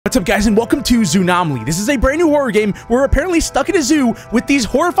What's up, guys, and welcome to Zoonomaly. This is a brand new horror game. We're apparently stuck in a zoo with these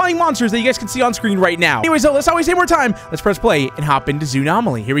horrifying monsters that you guys can see on screen right now. Anyways, though, let's not waste any more time. Let's press play and hop into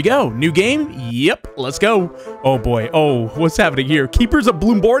Zoonomaly. Here we go. New game? Yep, let's go. Oh, boy. Oh, what's happening here? Keepers of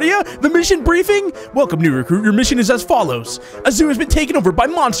Bloombordia? The mission briefing? Welcome, new recruit. Your mission is as follows. A zoo has been taken over by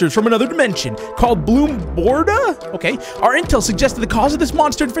monsters from another dimension called Bloombordia? Okay. Our intel suggests that the cause of this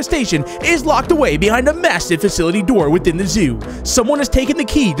monster infestation is locked away behind a massive facility door within the zoo. Someone has taken the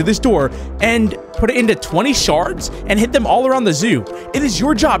key to this door and put it into 20 shards and hit them all around the zoo. It is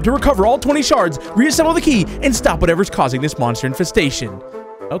your job to recover all 20 shards, reassemble the key, and stop whatever's causing this monster infestation.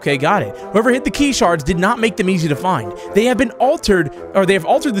 Okay, got it. Whoever hit the key shards did not make them easy to find. They have altered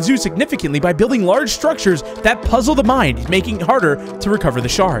the zoo significantly by building large structures that puzzle the mind, making it harder to recover the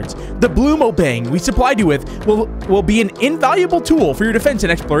shards. The Zoonomaly we supplied you with will be an invaluable tool for your defense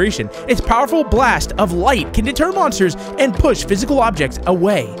and exploration. Its powerful blast of light can deter monsters and push physical objects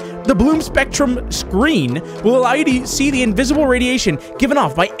away. The bloom spectrum screen will allow you to see the invisible radiation given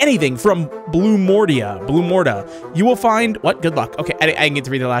off by anything from Bloombordia. You will find what? Good luck. Okay, I didn't get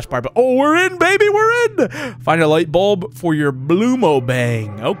to read the last part, but oh, we're in, baby, we're in. Find a light bulb for your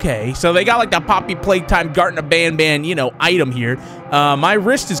Zoonomaly. Okay, so they got like the Poppy Playtime Garten Ban, you know, item here. My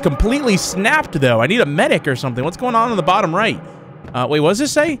wrist is completely snapped though. I need a medic or something. What's going on the bottom right? Wait, what does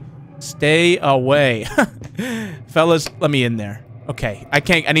this say? Stay away. Fellas, let me in there. Okay,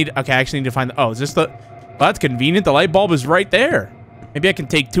 okay, I actually need to find the, oh, is this the, well, that's convenient. The light bulb is right there. Maybe I can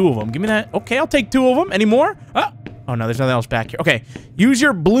take two of them. Give me that. Okay, I'll take two of them. Any more? Oh no, there's nothing else back here. Okay, use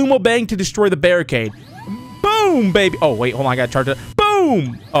your Zoonomaly to destroy the barricade. Boom, baby. Oh, wait, hold on, I gotta charge it.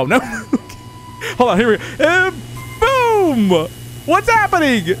 Boom. Oh, no. Hold on, here we go. Boom. What's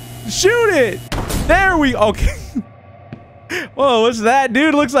happening? Shoot it. There we, okay. Whoa, what's that,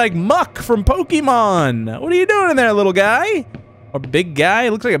 dude? Looks like Muck from Pokemon. What are you doing in there, little guy? Or big guy?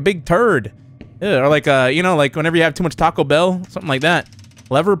 Looks like a big turd. Ew, or like, you know, like whenever you have too much Taco Bell, something like that.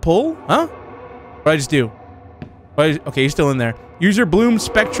 Lever pull? Huh? What did I just do? Okay, he's still in there. Use your bloom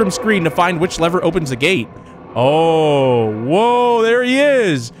spectrum screen to find which lever opens the gate. Oh, whoa, there he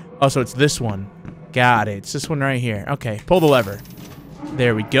is. Oh, so it's this one. Got it. It's this one right here. Okay, pull the lever.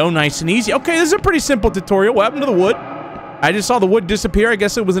 There we go. Nice and easy. Okay, this is a pretty simple tutorial. What happened to the wood? I just saw the wood disappear. I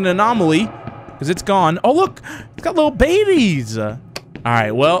guess it was an anomaly because it's gone. Oh, look. It's got little babies. All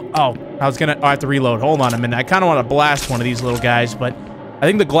right, well, oh, I have to reload. Hold on a minute. I kind of want to blast one of these little guys, but I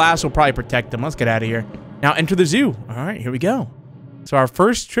think the glass will probably protect them. Let's get out of here. Now enter the zoo. All right, here we go. So our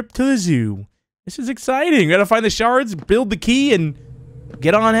first trip to the zoo. This is exciting. We got to find the shards, build the key, and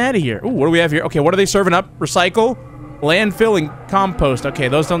get on out of here. Ooh, what do we have here? Okay, what are they serving up? Recycle, landfill, and compost. Okay,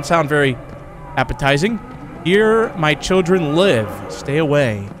 those don't sound very appetizing. Here my children live. Stay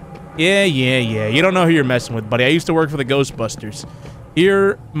away. Yeah. You don't know who you're messing with, buddy. I used to work for the Ghostbusters.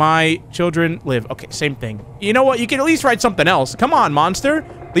 Here my children live. Okay, same thing. You know what? You can at least write something else. Come on, monster.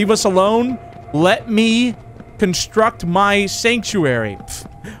 Leave us alone. Let me construct my sanctuary.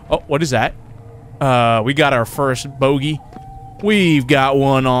 Oh, what is that? We got our first bogey. We've got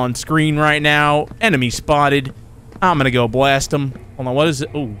one on screen right now. Enemy spotted. I'm gonna go blast him. Hold on, what is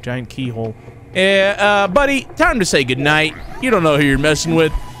it? Oh, giant keyhole. Yeah, buddy, time to say goodnight. You don't know who you're messing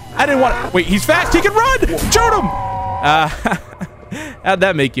with. I didn't want to... Wait, he's fast. He can run. Shoot him. How'd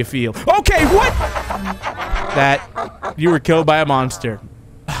that make you feel? Okay, what? That you were killed by a monster.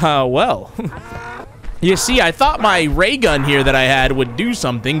 Well, you see, I thought my ray gun here that I had would do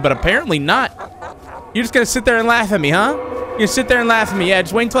something, but apparently not. You're just gonna sit there and laugh at me, huh? You're gonna sit there and laugh at me. Yeah,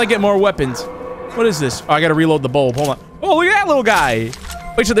 just wait until I get more weapons. What is this? Oh, I gotta reload the bulb. Hold on. Oh, look at that little guy.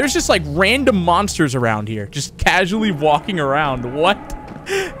 Wait, so there's just like random monsters around here, just casually walking around. What?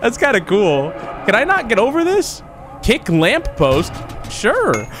 That's kind of cool. Can I not get over this? Kick lamppost?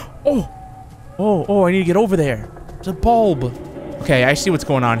 Sure. Oh, I need to get over there. There's a bulb. Okay, I see what's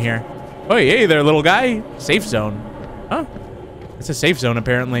going on here. Oh, hey there, little guy. Safe zone. Huh? It's a safe zone,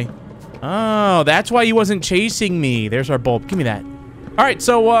 apparently. Oh, that's why he wasn't chasing me. There's our bulb. Give me that. All right,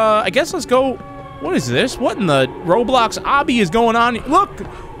 so I guess let's go. What is this? What in the Roblox obby is going on? Look,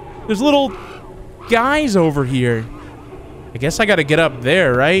 there's little guys over here. I guess I got to get up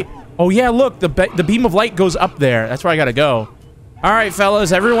there, right? Oh, yeah, look, the beam of light goes up there. That's where I got to go. All right,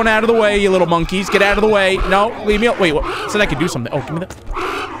 fellas, everyone out of the way, you little monkeys. Get out of the way. No, leave me. Wait, what? Said I could do something. Oh, give me that.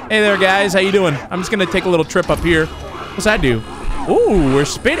 Hey there, guys. How you doing? I'm just going to take a little trip up here. What's that do? Ooh, we're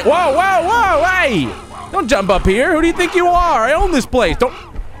spinning. Whoa, hey. Don't jump up here. Who do you think you are? I own this place. Don't.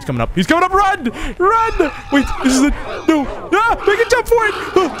 He's coming up. He's coming up. Run! Run! Wait, this is it. No. Ah, make a jump for it.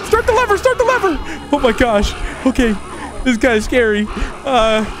 Oh, start the lever. Start the lever. Oh, my gosh. Okay. This guy's scary.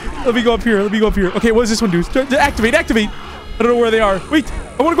 Let me go up here. Okay, what does this one do? Activate. I don't know where they are. Wait.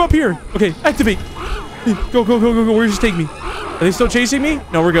 I want to go up here. Okay, activate. Go, go, go, go, go. Where does this take me? Are they still chasing me?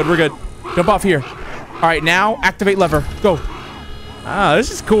 No, we're good. We're good. Jump off here. All right, now activate lever. Go. Ah,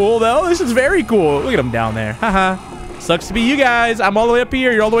 this is cool, though. This is very cool. Look at them down there. Haha. Sucks to be you guys. I'm all the way up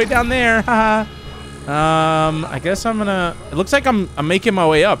here. You're all the way down there. Haha. I guess I'm gonna... It looks like I'm making my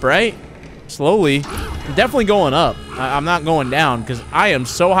way up, right? Slowly. I'm definitely going up. I'm not going down because I am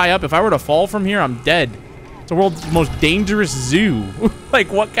so high up. If I were to fall from here, I'm dead. It's the world's most dangerous zoo.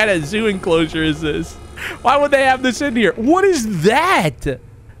 Like, what kind of zoo enclosure is this? Why would they have this in here? What is that?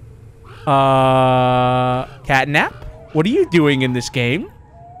 Catnap? What are you doing in this game?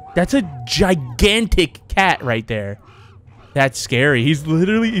 That's a gigantic cat right there. That's scary. He's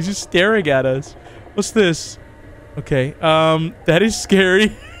just staring at us. What's this? Okay, that is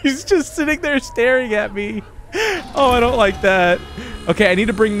scary. He's just sitting there staring at me. Oh, I don't like that. Okay, I need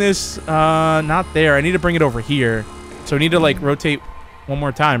to bring this, not there. I need to bring it over here. So I need to, like, rotate one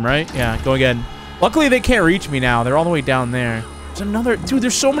more time, right? Yeah, go again. Luckily, they can't reach me now. They're all the way down there. There's another... Dude,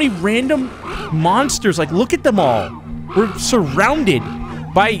 there's so many random monsters. Like, look at them all. We're surrounded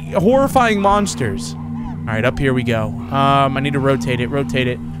by horrifying monsters. All right, up here we go. I need to rotate it, rotate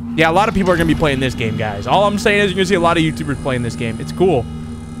it. Yeah, a lot of people are going to be playing this game, guys. All I'm saying is you're going to see a lot of YouTubers playing this game. It's cool.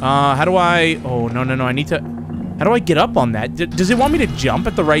 How do I... Oh, no, no, no. I need to... How do I get up on that? Does it want me to jump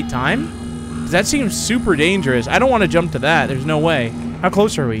at the right time? Because that seems super dangerous. I don't want to jump to that. There's no way. How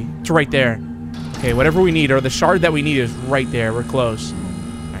close are we? It's right there. Okay, whatever we need, or the shard that we need is right there. We're close. All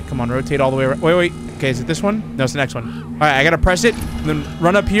right, come on. Rotate all the way. Wait, wait. Okay, is it this one? No, it's the next one. All right, I got to press it, and then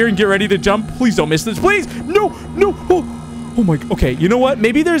run up here and get ready to jump. Please don't miss this. Please. No, no. Oh my. Okay, you know what?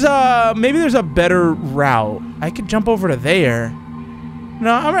 Maybe there's a better route. I could jump over to there.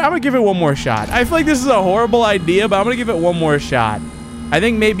 No, I'm gonna give it one more shot. I feel like this is a horrible idea, but I'm gonna give it one more shot. I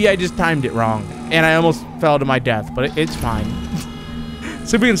think maybe I just timed it wrong, and I almost fell to my death, but it's fine.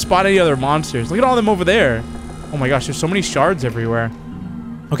 See if we can spot any other monsters. Look at all of them over there. Oh my gosh, there's so many shards everywhere.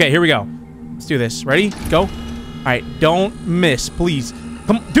 Okay, here we go. Let's do this. Ready? Go. All right, don't miss, please.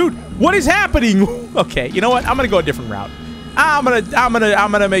 Come, dude. What is happening? Okay, you know what? I'm gonna go a different route. I'm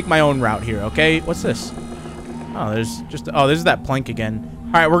gonna make my own route here. Okay, what's this? Oh, there's just... Oh, this is that plank again.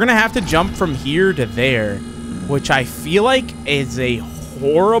 All right, we're gonna have to jump from here to there, which I feel like is a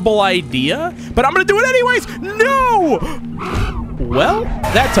horrible idea, but I'm gonna do it anyways. No. Well,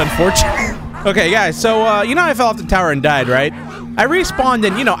 that's unfortunate. Okay, guys. So you know, I fell off the tower and died, right? I respawned,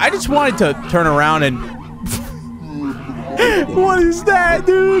 and you know, I just wanted to turn around and... What is that,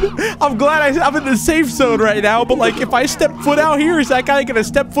 dude? I'm glad I'm in the safe zone right now, but like, if I step foot out here, is that guy gonna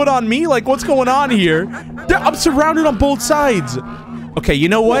step foot on me? Like, what's going on here? I'm surrounded on both sides. Okay, you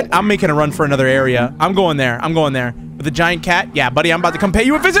know what? I'm making a run for another area. I'm going there. I'm going there. With the giant cat? Yeah, buddy, I'm about to come pay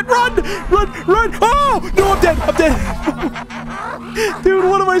you a visit. Run! Run! Run! Oh! No, I'm dead! I'm dead! Dude,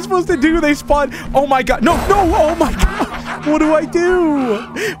 what am I supposed to do? They spawned... Oh my god. No, no! Oh my god! What do I do?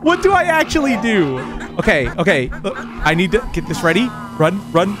 What do I actually do? Okay, okay. I need to get this ready. Run,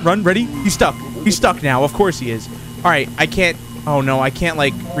 run, run. Ready? He's stuck. He's stuck now. Of course he is. All right, I can't... Oh no, I can't,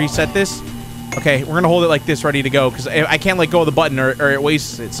 like, reset this. Okay, we're gonna hold it like this, ready to go, because I can't let go of the button or it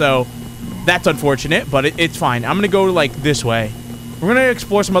wastes it. So that's unfortunate, but it's fine. I'm gonna go like this way. We're gonna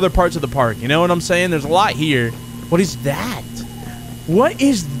explore some other parts of the park. You know what I'm saying? There's a lot here. What is that? What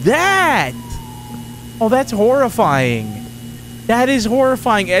is that? Oh, that's horrifying. That is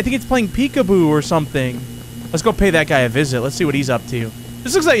horrifying. I think it's playing peekaboo or something. Let's go pay that guy a visit. Let's see what he's up to.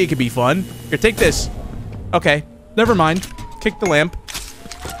 This looks like it could be fun. Here, take this. Okay, never mind. Kick the lamp.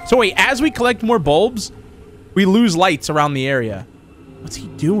 So wait, as we collect more bulbs, we lose lights around the area. What's he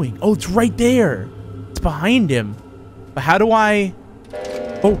doing? Oh, it's right there. It's behind him. But how do I...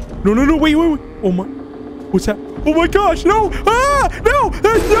 Oh, no, no, no, wait, wait, wait. Oh my... What's that? Oh my gosh, no! Ah! No!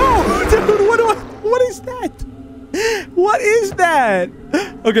 No! Dude, what is that? What is that?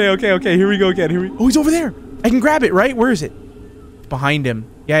 Okay, okay, okay, here we go again. Here we... Oh, he's over there. I can grab it, right? Where is it? It's behind him.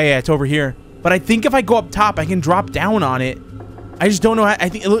 Yeah, yeah, it's over here. But I think if I go up top, I can drop down on it. I just don't know how, I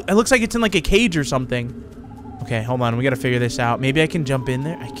think it looks like it's in like a cage or something. Okay, hold on. We gotta figure this out. Maybe I can jump in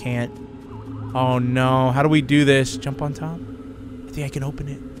there. I can't. Oh no. How do we do this? Jump on top? I think I can open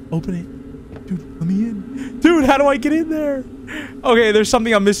it. Open it. Dude, let me in. Dude, how do I get in there? Okay, there's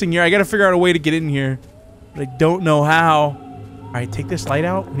something I'm missing here. I gotta figure out a way to get in here. But I don't know how. All right, take this light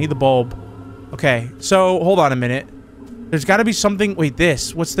out. We need the bulb. Okay, so hold on a minute. There's gotta be something. Wait,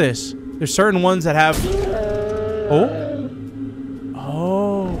 this. What's this? There's certain ones that have... Oh?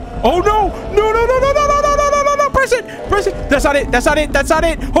 Oh no! No, no, no, no, no, no, no, no, no, no, no! Press it! Press it! That's not it! That's not it! That's not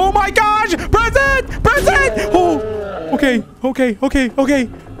it! Oh my gosh! Press it! Press it! Oh! Okay, okay, okay, okay.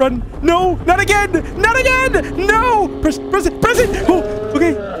 Run. No! Not again! Not again! No! Press it! Press it! Oh!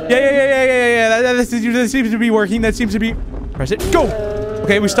 Okay. Yeah. That seems to be working. That seems to be... Press it. Go.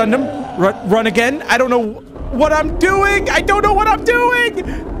 Okay, we stunned him. Run again. I don't know what I'm doing. I don't know what I'm doing.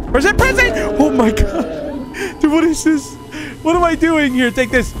 Press it. Press it. Oh, my God. Dude, what is this? What am I doing here?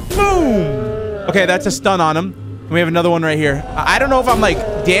 Take this. Boom. Okay, that's a stun on him. And we have another one right here. I don't know if I'm, like,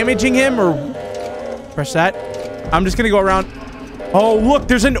 damaging him or... Press that. I'm just going to go around. Oh, look.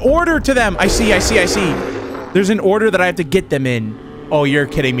 There's an order to them. I see. There's an order that I have to get them in. Oh, you're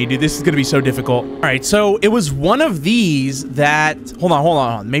kidding me, dude. This is going to be so difficult. All right, so it was one of these that... Hold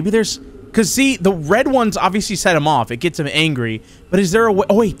on. Maybe there's... Because, see, the red ones obviously set him off. It gets him angry. But is there a way...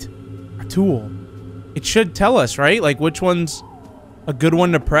 Oh, wait. A tool. It should tell us, right? Like, which one's a good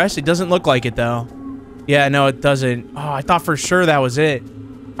one to press? It doesn't look like it, though. Yeah, no, it doesn't. Oh, I thought for sure that was it.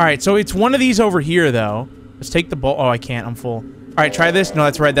 All right, so it's one of these over here, though. Let's take the bowl. Oh, I can't. I'm full. All right, try this. No,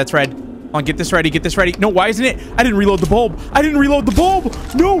 that's red. That's red. Come on, get this ready. Get this ready. No, why isn't it? I didn't reload the bulb. I didn't reload the bulb.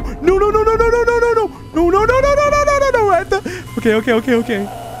 No. No.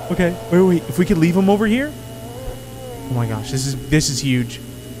 Okay. Wait. If we could leave him over here. Oh my gosh, this is huge.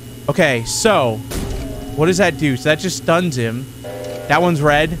 Okay, so what does that do? So that just stuns him. That one's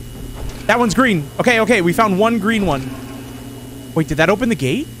red. That one's green. Okay. We found one green one. Wait, did that open the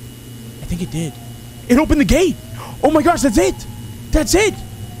gate? I think it did. It opened the gate. Oh my gosh, that's it. That's it.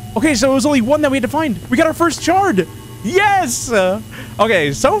 Okay, so it was only one that we had to find. We got our first shard. Yes.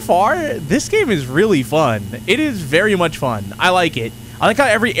 Okay, so far, this game is really fun. It is very much fun. I like it. I like how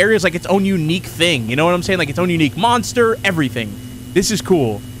every area is like its own unique thing. You know what I'm saying? Like its own unique monster, everything. This is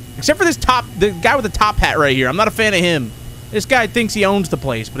cool. Except for the guy with the top hat right here. I'm not a fan of him. This guy thinks he owns the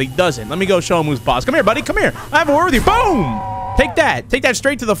place, but he doesn't. Let me go show him who's boss. Come here, buddy. Come here. I have a word with you. Boom. Take that. Take that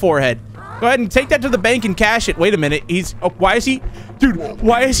straight to the forehead. Go ahead and take that to the bank and cash it. Wait a minute. Why is he... Dude,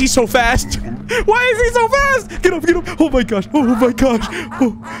 why is he so fast? Why is he so fast? Get up. Oh my gosh.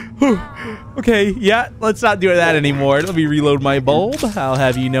 Okay, yeah. Let's not do that anymore. Let me reload my bulb. I'll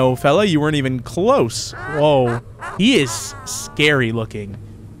have you know, fella, you weren't even close. Whoa. He is scary looking.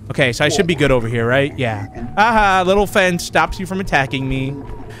 Okay, so I should be good over here, right? Yeah. Aha, little fence stops you from attacking me.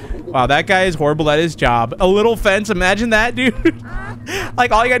 Wow, that guy is horrible at his job. A little fence, imagine that, dude.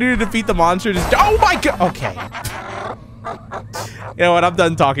 Like, all you gotta do to defeat the monster is... Oh my god! Okay. You know what? I'm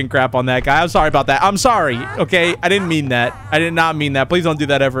done talking crap on that guy. I'm sorry about that. I'm sorry, okay? I didn't mean that. I did not mean that. Please don't do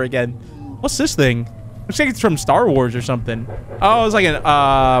that ever again. What's this thing? Looks like it's from Star Wars or something. Oh, it's like an,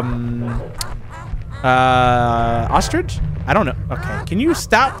 ostrich? I don't know. Okay, can you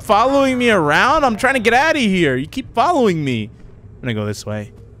stop following me around? I'm trying to get out of here. You keep following me. I'm gonna go this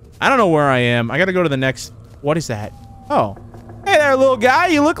way. I don't know where I am. I gotta go to the next... What is that? Oh. Hey there, little guy.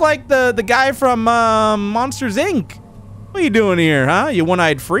 You look like the guy from Monsters, Inc. What are you doing here, huh? You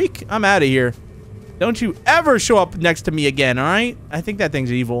one-eyed freak? I'm out of here. Don't you ever show up next to me again, all right? I think that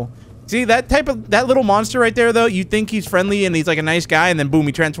thing's evil. See, that little monster right there, though, you think he's friendly and he's like a nice guy, and then boom,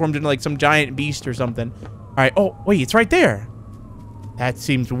 he transforms into like some giant beast or something. All right. Oh, wait, it's right there. That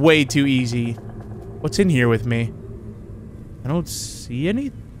seems way too easy. What's in here with me? I don't see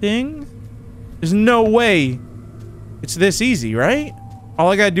anything. There's no way it's this easy, right? All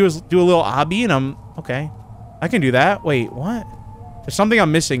I gotta do is do a little obby and I'm... Okay. I can do that. Wait, what? There's something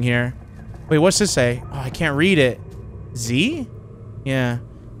I'm missing here. Wait, what's this say? Oh, I can't read it. Z? Yeah.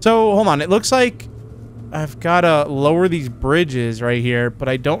 So, hold on. It looks like I've gotta lower these bridges right here, but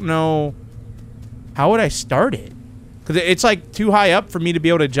I don't know... How would I start it? Because it's like too high up for me to be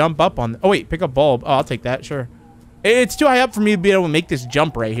able to jump up on... Oh, wait. Pick up bulb. Oh, I'll take that. Sure. It's too high up for me to be able to make this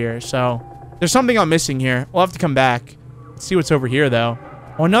jump right here, so... There's something I'm missing here. We'll have to come back. Let's see what's over here, though.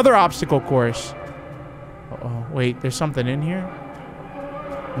 Oh, another obstacle course. Uh-oh. Wait, there's something in here?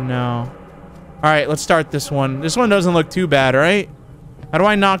 No. All right, let's start this one. This one doesn't look too bad, right? How do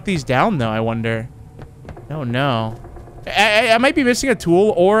I knock these down, though, I wonder? Oh, no. I might be missing a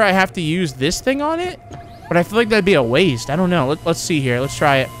tool, or I have to use this thing on it? But I feel like that'd be a waste. I don't know. Let's see here. Let's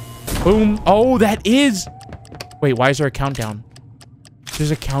try it. Boom. Oh, that is... Wait, why is there a countdown? There's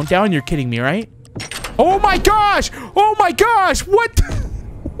a countdown? You're kidding me, right? Oh my gosh! Oh my gosh! What?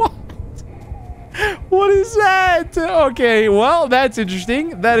 What? What is that? Okay, well, that's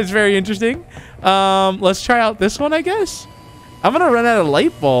interesting. That is very interesting. Let's try out this one, I guess. I'm gonna run out of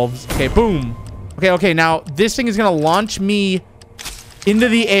light bulbs. Okay, boom. Okay, now this thing is gonna launch me into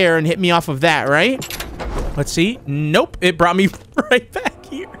the air and hit me off of that, right? Let's see. Nope, it brought me right back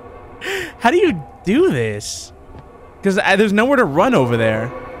here. How do you do this? Because there's nowhere to run over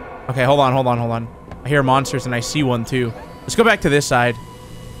there. Okay, hold on. I hear monsters and I see one too. Let's go back to this side.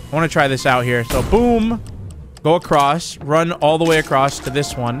 I want to try this out here. So, boom. Go across. Run all the way across to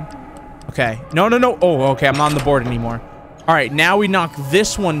this one. Okay. No. Oh, okay. I'm not on the board anymore. All right, now we knock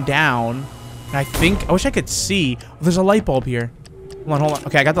this one down. And I wish I could see. Oh, there's a light bulb here. Hold on.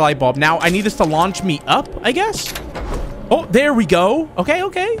 Okay, I got the light bulb. Now I need this to launch me up, I guess. Oh, there we go. Okay.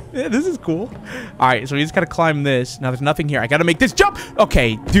 Yeah, this is cool. All right, so we just got to climb this. Now there's nothing here. I got to make this jump.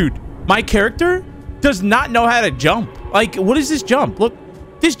 Okay, dude, my character does not know how to jump. Like, what is this jump? Look,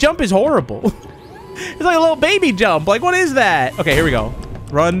 this jump is horrible. It's like a little baby jump. Like, what is that? Okay, here we go.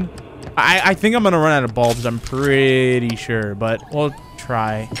 Run. I think I'm going to run out of bulbs. I'm pretty sure, but we'll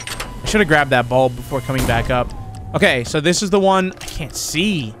try. I should have grabbed that bulb before coming back up. Okay, so this is the one. I can't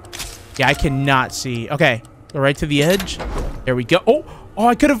see. Yeah, I cannot see. Okay, go right to the edge. There we go. Oh,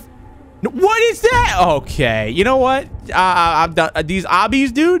 I could have. What is that? Okay, you know what? I'm done. These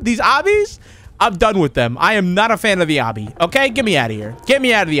obbies, dude. These obbies. I'm done with them. I am not a fan of the obby. Okay, get me out of here. Get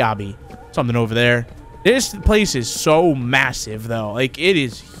me out of the obby. Something over there. This place is so massive, though. Like, it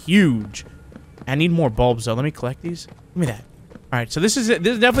is huge. I need more bulbs, though. Let me collect these. Give me that. All right, so this is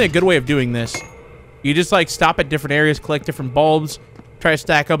definitely a good way of doing this. You just, like, stop at different areas, collect different bulbs, try to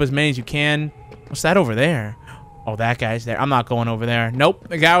stack up as many as you can. What's that over there? Oh, that guy's there. I'm not going over there. Nope.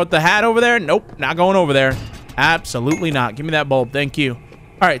 The guy with the hat over there? Nope. Not going over there. Absolutely not. Give me that bulb. Thank you.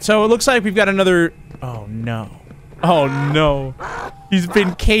 All right, so it looks like we've got another... Oh, no. Oh, no. He's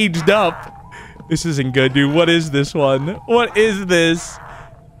been caged up. This isn't good, dude. What is this one? What is this?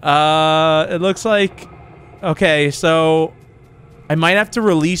 It looks like... Okay, so... I might have to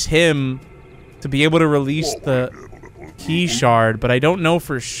release him to be able to release the key shard, but I don't know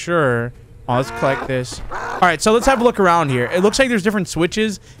for sure. Oh, let's collect this. All right, so let's have a look around here. It looks like there's different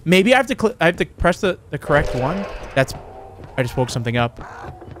switches. Maybe I have to press the correct one. I just woke something up.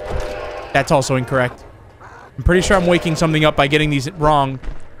 That's also incorrect. I'm pretty sure I'm waking something up by getting these wrong.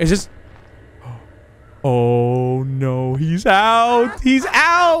 Is this... Oh, no. He's out. He's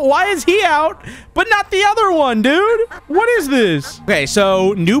out. Why is he out, but not the other one, dude? What is this? Okay,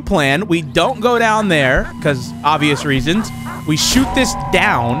 so new plan. We don't go down there because obvious reasons. We shoot this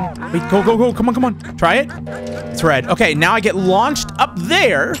down. Wait, go. Come on. Try it. It's red. Okay, now I get launched up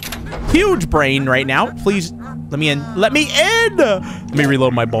there. Huge brain right now. Please, let me in. Let me in. Let me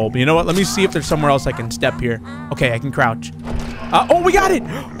reload my bulb. You know what? Let me see if there's somewhere else I can step here. Okay, I can crouch. Oh, we got it.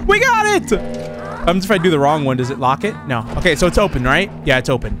 We got it. If I do the wrong one, does it lock it? No. Okay, so it's open, right? Yeah, it's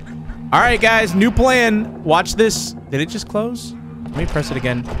open. All right, guys, new plan. Watch this. Did it just close? Let me press it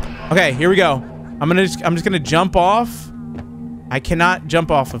again. Okay, here we go. I'm just gonna jump off. I cannot jump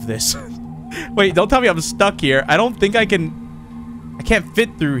off of this. Wait, don't tell me I'm stuck here. I don't think I can. I can't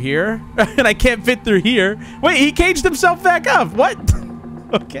fit through here, and I can't fit through here. Wait, he caged himself back up. What?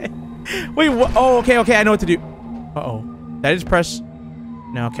 Okay. Wait. Oh, okay. I know what to do. Uh-oh. Did I just press?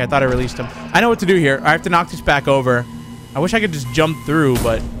 No, okay, I thought I released him. I know what to do here. I have to knock this back over. I wish I could just jump through,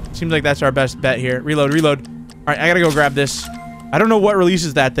 but it seems like that's our best bet here. Reload. All right, I gotta go grab this. I don't know what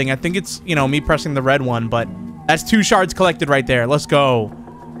releases that thing. I think it's, you know, me pressing the red one, but that's 2 shards collected right there. Let's go.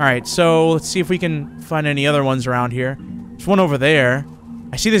 All right, so let's see if we can find any other ones around here. There's one over there.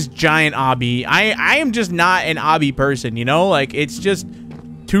 I see this giant obby. I am just not an obby person, you know? Like, it's just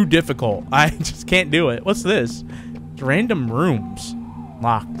too difficult. I just can't do it. What's this? It's random rooms.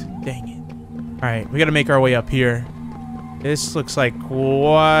 Locked. Dang it. All right, we got to make our way up here. This looks like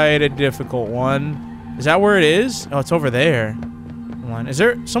quite a difficult one. Is that where it is? Oh, it's over there. Come on. Is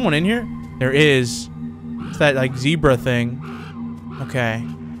there someone in here? There is. It's that, like, zebra thing. Okay.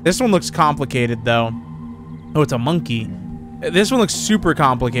 This one looks complicated, though. Oh, it's a monkey. This one looks super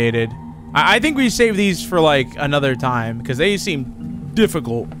complicated. I think we save these for, like, another time, because they seem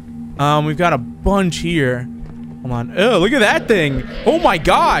difficult. We've got a bunch here. Hold on. Oh, look at that thing. Oh my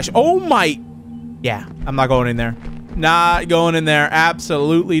gosh. Oh my. Yeah, I'm not going in there. Not going in there.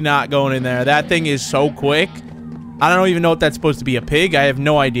 Absolutely not going in there. That thing is so quick. I don't even know if that's supposed to be a pig. I have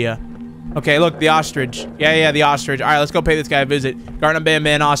no idea. Okay, look, the ostrich. Yeah, the ostrich. All right, let's go pay this guy a visit. Garden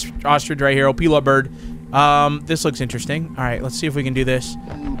Ban ostrich right here. Opila bird. This looks interesting. All right, let's see if we can do this.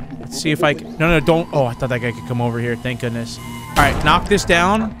 Let's see if I can. No, don't. Oh, I thought that guy could come over here. Thank goodness. All right, knock this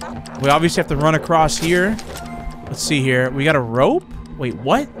down. We obviously have to run across here. Let's see here. We got a rope? Wait,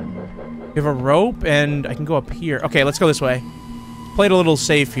 what? We have a rope, and I can go up here. Okay, let's go this way. Play it a little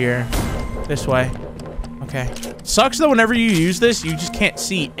safe here. This way. Okay. Sucks, though, whenever you use this, you just can't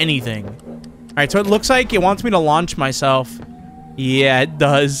see anything. All right, so it looks like it wants me to launch myself. Yeah, it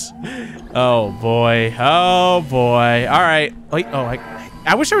does. Oh, boy. Oh, boy. All right. Wait, oh,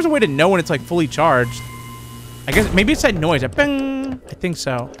 I wish there was a way to know when it's, like, fully charged. I guess maybe it's that noise. Bing. I think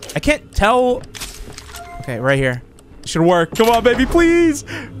so. I can't tell... Okay, right here. It should work. Come on, baby, please.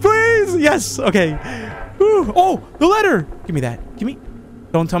 Please. Yes. Okay. Whew. Oh, the letter. Give me that. Give me.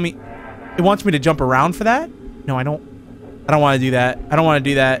 Don't tell me. It wants me to jump around for that? No, I don't. I don't want to do that. I don't want to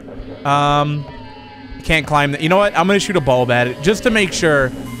do that. I can't climb that. You know what? I'm going to shoot a bulb at it just to make sure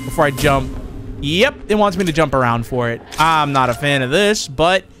before I jump. Yep, it wants me to jump around for it. I'm not a fan of this,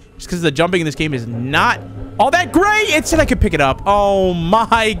 but just because the jumping in this game is not all that great, it said I could pick it up. Oh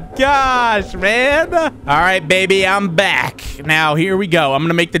my gosh, man. All right, baby, I'm back. Now, here we go. I'm going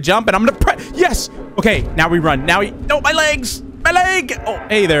to make the jump, and I'm going to press. Yes. Okay, now we run. Now we... No, my legs. My leg. Oh,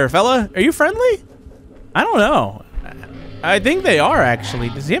 hey there, fella. Are you friendly? I don't know. I think they are, actually.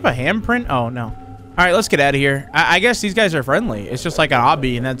 Does he have a handprint? Oh, no. All right, let's get out of here. I guess these guys are friendly. It's just like a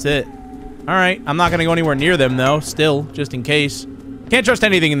hobby, and that's it. All right, I'm not going to go anywhere near them, though, still, just in case. Can't trust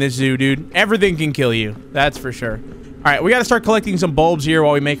anything in this zoo, dude. Everything can kill you. That's for sure. All right, we got to start collecting some bulbs here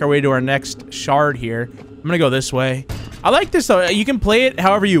while we make our way to our next shard here. I'm going to go this way. I like this, though. You can play it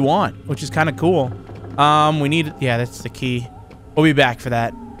however you want, which is kind of cool. We need... Yeah, that's the key. We'll be back for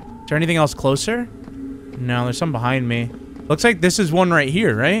that. Is there anything else closer? No, there's some behind me. Looks like this is one right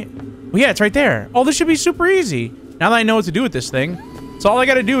here, right? Well, yeah, it's right there. Oh, this should be super easy. Now that I know what to do with this thing. So all I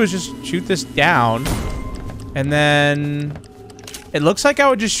got to do is just shoot this down. And then... It looks like I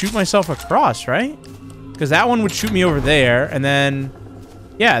would just shoot myself across, right? Because that one would shoot me over there. And then...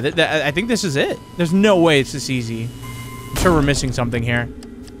 Yeah, I think this is it. There's no way it's this easy. I'm sure we're missing something here.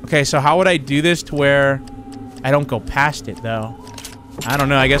 Okay, so how would I do this to where I don't go past it, though? I don't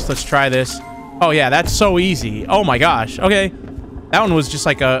know. I guess let's try this. Oh, yeah, that's so easy. Oh, my gosh. Okay. That one was just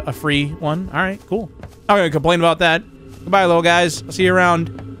like a free one. All right, cool. Not going to complain about that. Goodbye, little guys. I'll see you around.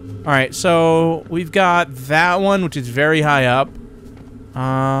 All right, so we've got that one, which is very high up.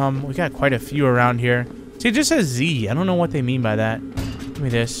 We got quite a few around here. See, it just says Z. I don't know what they mean by that. Give me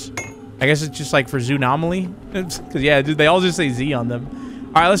this. I guess it's just like for Zoonomaly. Because, yeah, dude, they all just say Z on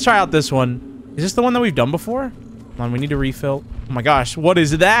them. All right, let's try out this one. Is this the one that we've done before? Come on, we need to refill. Oh, my gosh. What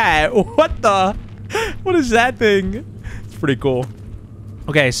is that? What the? What is that thing? It's pretty cool.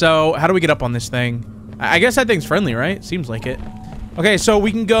 Okay, so how do we get up on this thing? I guess that thing's friendly, right? Seems like it. Okay, so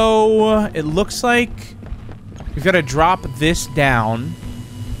we can go... It looks like we've got to drop this down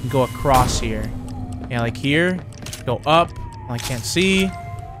and go across here. Yeah, like here. Go up. I can't see.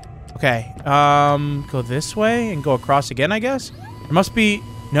 Okay. Go this way and go across again, I guess? There must be...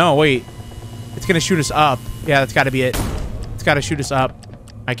 No, wait. It's going to shoot us up. Yeah, that's got to be it. It's got to shoot us up.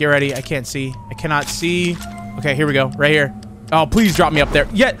 All right, get ready. I can't see. I cannot see. Okay, here we go. Right here. Oh, please drop me up there.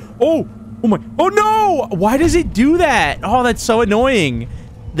 Yeah. Oh! Oh my, oh no! Why does it do that? Oh, that's so annoying.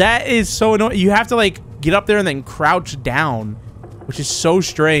 That is so annoying. You have to like get up there and then crouch down, which is so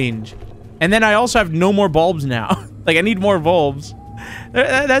strange. And then I also have no more bulbs now. Like I need more bulbs.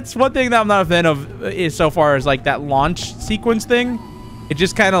 That's one thing that I'm not a fan of is so far as like that launch sequence thing. It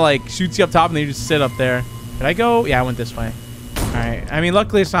just kind of like shoots you up top and then you just sit up there. Did I go? Yeah, I went this way. All right. I mean,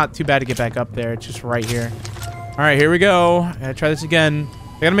 luckily it's not too bad to get back up there. It's just right here. All right, here we go. I gotta try this again.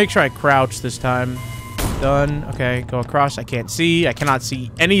 I gotta make sure I crouch this time. Done. Okay, go across. I can't see. I cannot see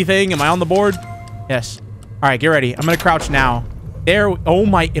anything. Am I on the board? Yes. All right, get ready. I'm gonna crouch now. There. Oh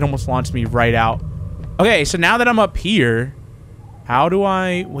my, it almost launched me right out. Okay, so now that I'm up here, how do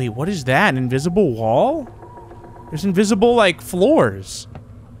I... Wait, what is that? An invisible wall? There's invisible, like, floors.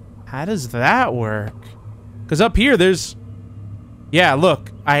 How does that work? Because up here, there's... Yeah,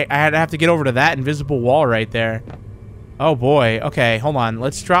 look. I have to get over to that invisible wall right there. Oh, boy. Okay, hold on.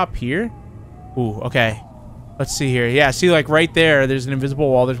 Let's drop here. Ooh, okay. Let's see here. Yeah, see, like, right there, there's an invisible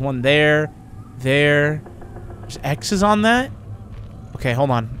wall. There's one there. There. There's X's on that. Okay,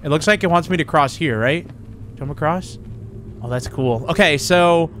 hold on. It looks like it wants me to cross here, right? Jump across? Oh, that's cool. Okay,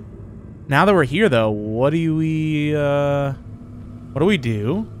 so... Now that we're here, though, what do we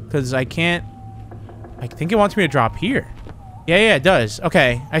do? Because I can't... I think it wants me to drop here. Yeah, it does.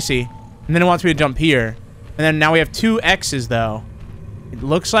 Okay, I see. And then it wants me to jump here. And then now we have two X's, though. It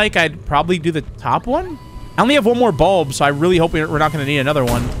looks like I'd probably do the top one. I only have one more bulb, so I really hope we're not going to need another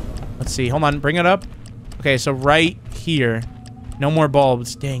one. Let's see. Hold on. Bring it up. Okay, so right here. No more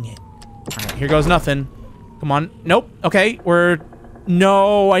bulbs. Dang it. All right, here goes nothing. Come on. Nope. Okay,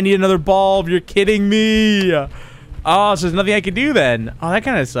 No, I need another bulb. You're kidding me. Oh, so there's nothing I can do then. Oh, that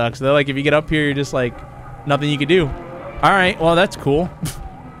kind of sucks, though. Like, if you get up here, you're just, like, nothing you can do. All right, well, that's cool.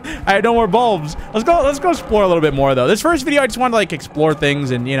 I had no more bulbs. Let's go explore a little bit more, though. This first video, I just wanted to, like, explore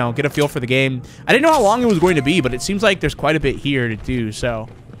things and, you know, get a feel for the game. I didn't know how long it was going to be, but it seems like there's quite a bit here to do, so...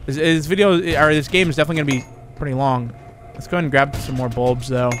 This video, or this game is definitely going to be pretty long. Let's go ahead and grab some more bulbs,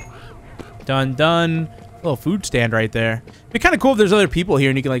 though. Done. A little food stand right there. It'd be kind of cool if there's other people here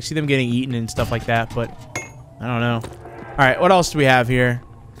and you can, like, see them getting eaten and stuff like that, but... I don't know. All right, what else do we have here?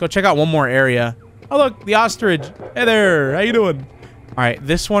 Let's go check out one more area. Oh, look, the ostrich. Hey there, how you doing? All right,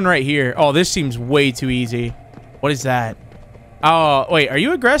 this one right here. Oh, this seems way too easy. What is that? Oh, wait, are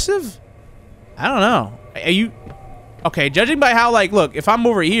you aggressive? I don't know. Are you... Okay, judging by how, like, look, if I'm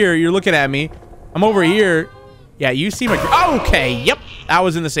over here, you're looking at me. I'm over here. Yeah, you seem like... Okay, yep. That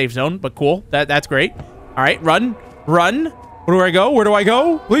was in the safe zone, but cool. That's great. All right, run. Run. Where do I go? Where do I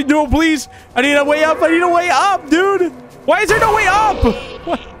go? Please, no, please. I need a way up. I need a way up, dude. Why is there no way up?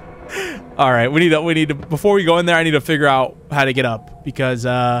 What? All right, we need to... Before we go in there, I need to figure out how to get up. Because,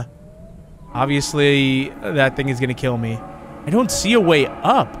 obviously, that thing is going to kill me. I don't see a way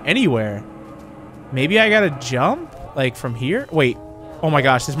up anywhere. Maybe I gotta jump? Like, from here? Wait. Oh my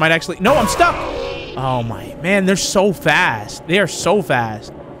gosh, this might actually... No, I'm stuck! Oh my... Man, they're so fast. They are so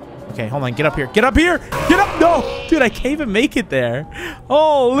fast. Okay, hold on. Get up here. Get up here! Get up! No! Dude, I can't even make it there.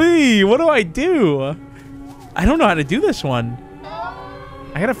 Holy! What do I do? I don't know how to do this one.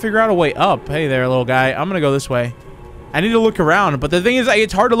 I gotta figure out a way up. Hey there, little guy. I'm gonna go this way. I need to look around. But the thing is,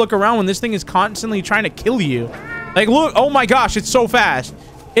 it's hard to look around when this thing is constantly trying to kill you. Like, look. Oh my gosh, it's so fast.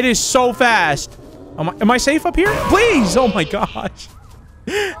 It is so fast. Am I safe up here? Please! Oh my gosh.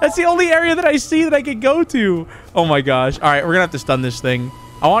 That's the only area that I see that I can go to. Oh my gosh. All right, we're gonna have to stun this thing.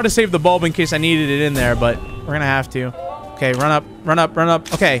 I wanted to save the bulb in case I needed it in there, but we're gonna have to. Okay, run up, run up, run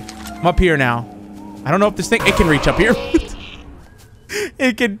up. Okay, I'm up here now. I don't know if this thing... It can reach up here.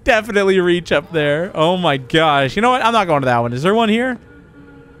 It can definitely reach up there. Oh my gosh. You know what? I'm not going to that one. Is there one here?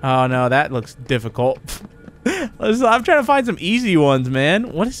 Oh no, that looks difficult. I'm trying to find some easy ones,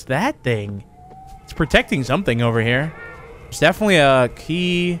 man. What is that thing? It's protecting something over here. There's definitely a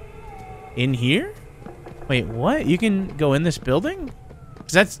key in here. Wait, what? You can go in this building?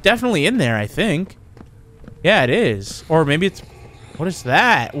 Because that's definitely in there, I think. Yeah, it is. Or maybe it's... What is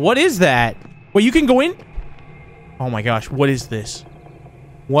that? What is that? Wait, you can go in? Oh my gosh, what is this?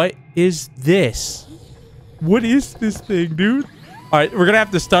 What is this? What is this thing, dude? All right, we're going to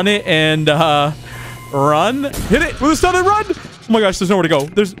have to stun it and run. Hit it with a stun and run. Oh my gosh, there's nowhere to go.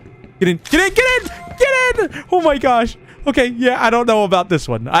 There's... Get in, get in, get in, get in. Oh my gosh. Okay, yeah, I don't know about this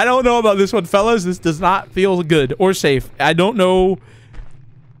one. I don't know about this one, fellas. This does not feel good or safe. I don't know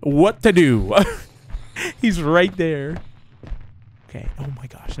what to do. He's right there. Okay, oh my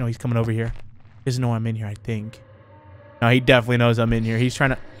gosh. No, he's coming over here. He doesn't know I'm in here, I think. No, he definitely knows I'm in here. He's trying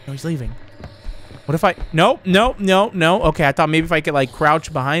to... No, he's leaving. What if I... Nope, nope, no, no. Okay, I thought maybe if I could, like,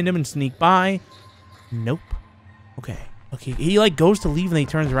 crouch behind him and sneak by. Nope. Okay. Okay, he like goes to leave and then he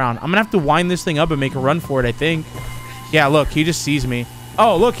turns around. I'm gonna have to wind this thing up and make a run for it, I think. Yeah, look, he just sees me.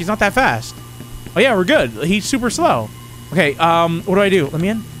 Oh, look, he's not that fast. Oh yeah, we're good. He's super slow. Okay, what do I do? Let me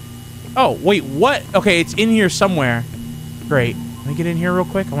in. Oh, wait, what? Okay, it's in here somewhere. Great. Let me get in here real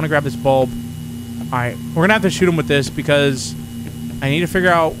quick. I want to grab this bulb. All right, we're gonna have to shoot him with this because I need to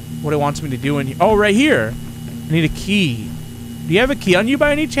figure out what it wants me to do in here. Oh, right here. I need a key. Do you have a key on you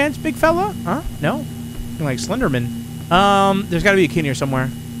by any chance, big fella? Huh? No? Looking like Slenderman. There's got to be a key in here somewhere.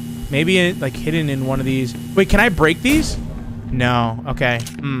 Maybe like hidden in one of these. Wait, can I break these? No. Okay.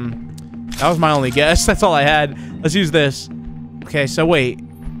 That was my only guess. That's all I had. Let's use this. Okay, so wait.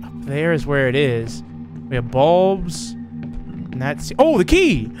 Up there is where it is. We have bulbs. And that's... Oh, the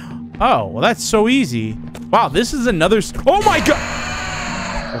key! Oh, well, that's so easy. Wow, this is another... Oh, my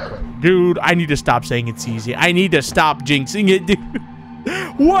God! Okay. Dude, I need to stop saying it's easy. I need to stop jinxing it, dude.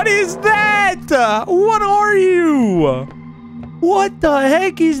 What is that? What are you? What the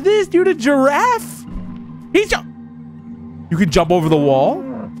heck is this, dude? A giraffe? You can jump over the wall?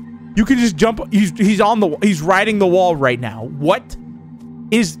 You can just jump. He's on the... He's riding the wall right now. What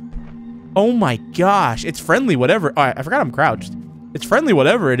is... Oh my gosh. It's friendly, whatever. Oh, I forgot I'm crouched. It's friendly,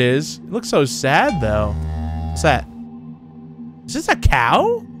 whatever it is. It looks so sad, though. What's that? Is this a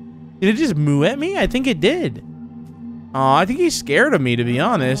cow? Did it just moo at me? I think it did. Oh, I think he's scared of me, to be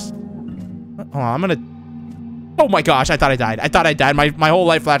honest. Hold on, I'm gonna... Oh my gosh, I thought I died. I thought I died. My whole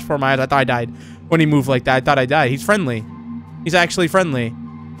life flashed before my eyes. I thought I died. When he moved like that, I thought I died. He's friendly. He's actually friendly.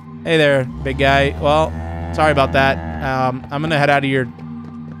 Hey there, big guy. Well, sorry about that. I'm gonna head out of your,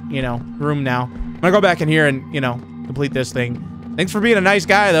 you know, room now. I'm gonna go back in here and, you know, complete this thing. Thanks for being a nice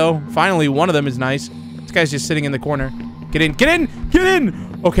guy, though. Finally, one of them is nice. This guy's just sitting in the corner. Get in, get in, get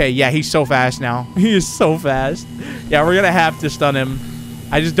in! Okay, yeah, he's so fast now. He is so fast. Yeah, we're gonna have to stun him.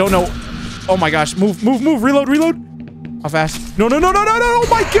 I just don't know. Oh my gosh, move, move, move, reload, reload. How fast? No, no, no, no, no, no, oh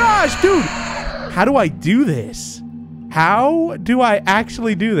my gosh, dude! How do I do this? How do I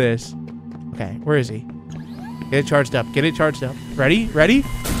actually do this? Okay, where is he? Get it charged up, get it charged up. Ready, ready?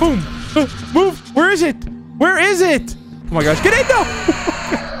 Boom! Move! Where is it? Where is it? Oh my gosh, get in! No!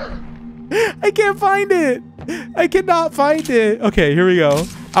 I can't find it. I cannot find it. Okay, here we go.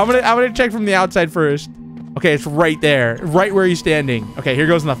 I'm gonna check from the outside first. Okay, it's right there, right where he's standing. Okay, here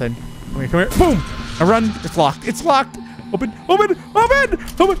goes nothing. Come here, come here. Boom! I run. It's locked. It's locked. Open. Open. Open.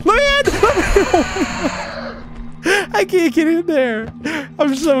 Open. Let me in. I can't get in there.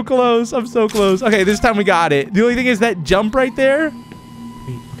 I'm so close. I'm so close. Okay, this time we got it. The only thing is that jump right there.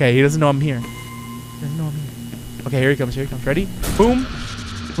 Okay, he doesn't know I'm here. He doesn't know I'm here. Okay, here he comes. Here he comes. Ready? Boom.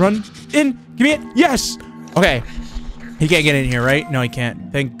 Run. In. Give me it. Yes. Okay. He can't get in here, right? No, he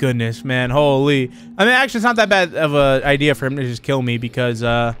can't. Thank goodness, man. Holy. I mean, actually, it's not that bad of an idea for him to just kill me because,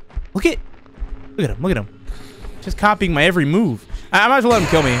 look at him. Look at him. Just copying my every move. I might as well let him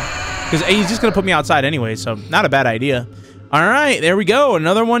kill me because he's just going to put me outside anyway, so not a bad idea. All right, there we go.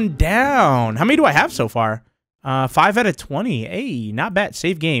 Another one down. How many do I have so far? 5 out of 20. Hey, not bad.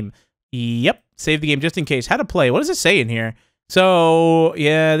 Save game. Yep, save the game just in case. How to play. What does it say in here? So,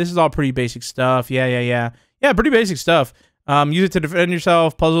 yeah, this is all pretty basic stuff. Yeah, pretty basic stuff. Use it to defend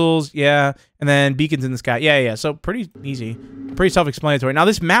yourself, puzzles, yeah, and then beacons in the sky. Yeah, so pretty easy. Pretty self-explanatory. Now,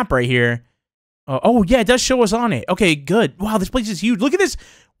 this map right here. Oh, yeah, it does show us on it. Okay, good. Wow, this place is huge. Look at this.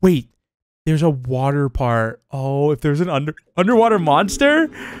 Wait, there's a water part. Oh, if there's an underwater monster,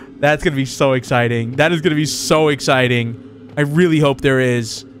 that's going to be so exciting. That is going to be so exciting. I really hope there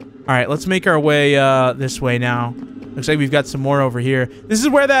is. All right, let's make our way this way now. Looks like we've got some more over here. This is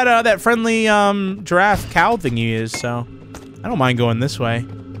where that friendly giraffe cow thingy is, so I don't mind going this way.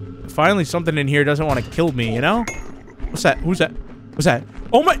 Finally, something in here doesn't want to kill me, you know? What's that? Who's that? What's that?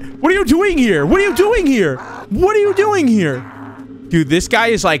 Oh my! What are you doing here? What are you doing here? What are you doing here? Dude, this guy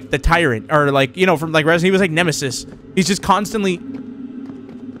is like the tyrant, or like, you know, from like Resident Evil, was like Nemesis. He's just constantly. I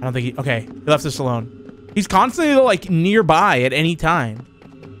don't think he. Okay, he left us alone. He's constantly like nearby at any time.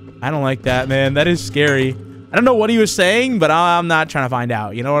 I don't like that, man. That is scary. I don't know what he was saying, but I'm not trying to find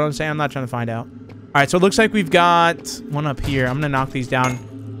out. You know what I'm saying? I'm not trying to find out. All right, so it looks like we've got one up here. I'm going to knock these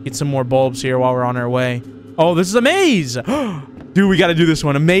down, get some more bulbs here while we're on our way. Oh, this is a maze. Dude, we got to do this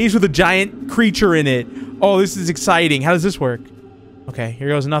one. A maze with a giant creature in it. Oh, this is exciting. How does this work? Okay, here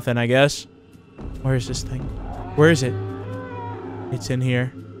goes nothing, I guess. Where is this thing? Where is it? It's in here.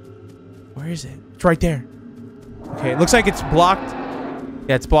 Where is it? It's right there. Okay, it looks like it's blocked.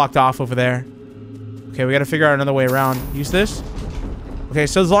 Yeah, it's blocked off over there. Okay, we got to figure out another way around. Use this. Okay,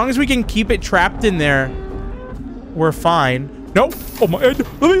 so as long as we can keep it trapped in there, we're fine. Nope. Oh my! Let me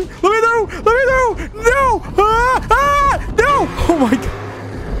through! Let me through! No! No! Oh my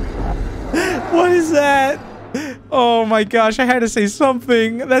god! What is that? Oh my gosh! I had to say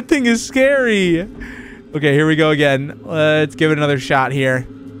something. That thing is scary. Okay, here we go again. Let's give it another shot here.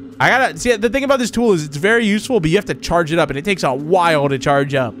 I gotta see. The thing about this tool is it's very useful, but you have to charge it up, and it takes a while to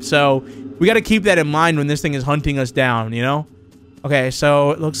charge up. So we got to keep that in mind when this thing is hunting us down, you know? Okay,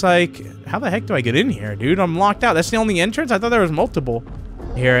 so it looks like... How the heck do I get in here, dude? I'm locked out. That's the only entrance? I thought there was multiple.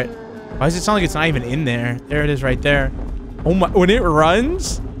 I hear it. Why does it sound like it's not even in there? There it is right there. Oh my... When it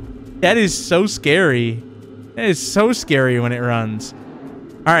runs? That is so scary. That is so scary when it runs.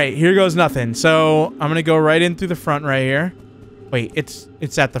 All right, here goes nothing. So I'm going to go right in through the front right here. Wait, it's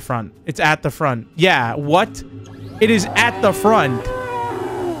at the front. It's at the front. Yeah, what? It is at the front.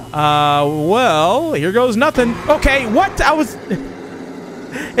 Well, here goes nothing. Okay, what? I was...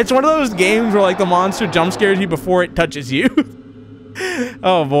 It's one of those games where, like, the monster jump scares you before it touches you.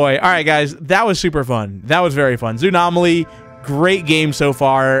 Oh, boy. All right, guys. That was super fun. That was very fun. Zoonomaly, great game so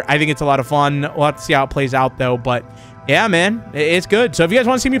far. I think it's a lot of fun. We'll have to see how it plays out, though. But, yeah, man, it's good. So if you guys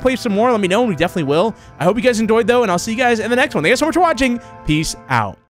want to see me play some more, let me know, and we definitely will. I hope you guys enjoyed, though, and I'll see you guys in the next one. Thank you so much for watching. Peace out.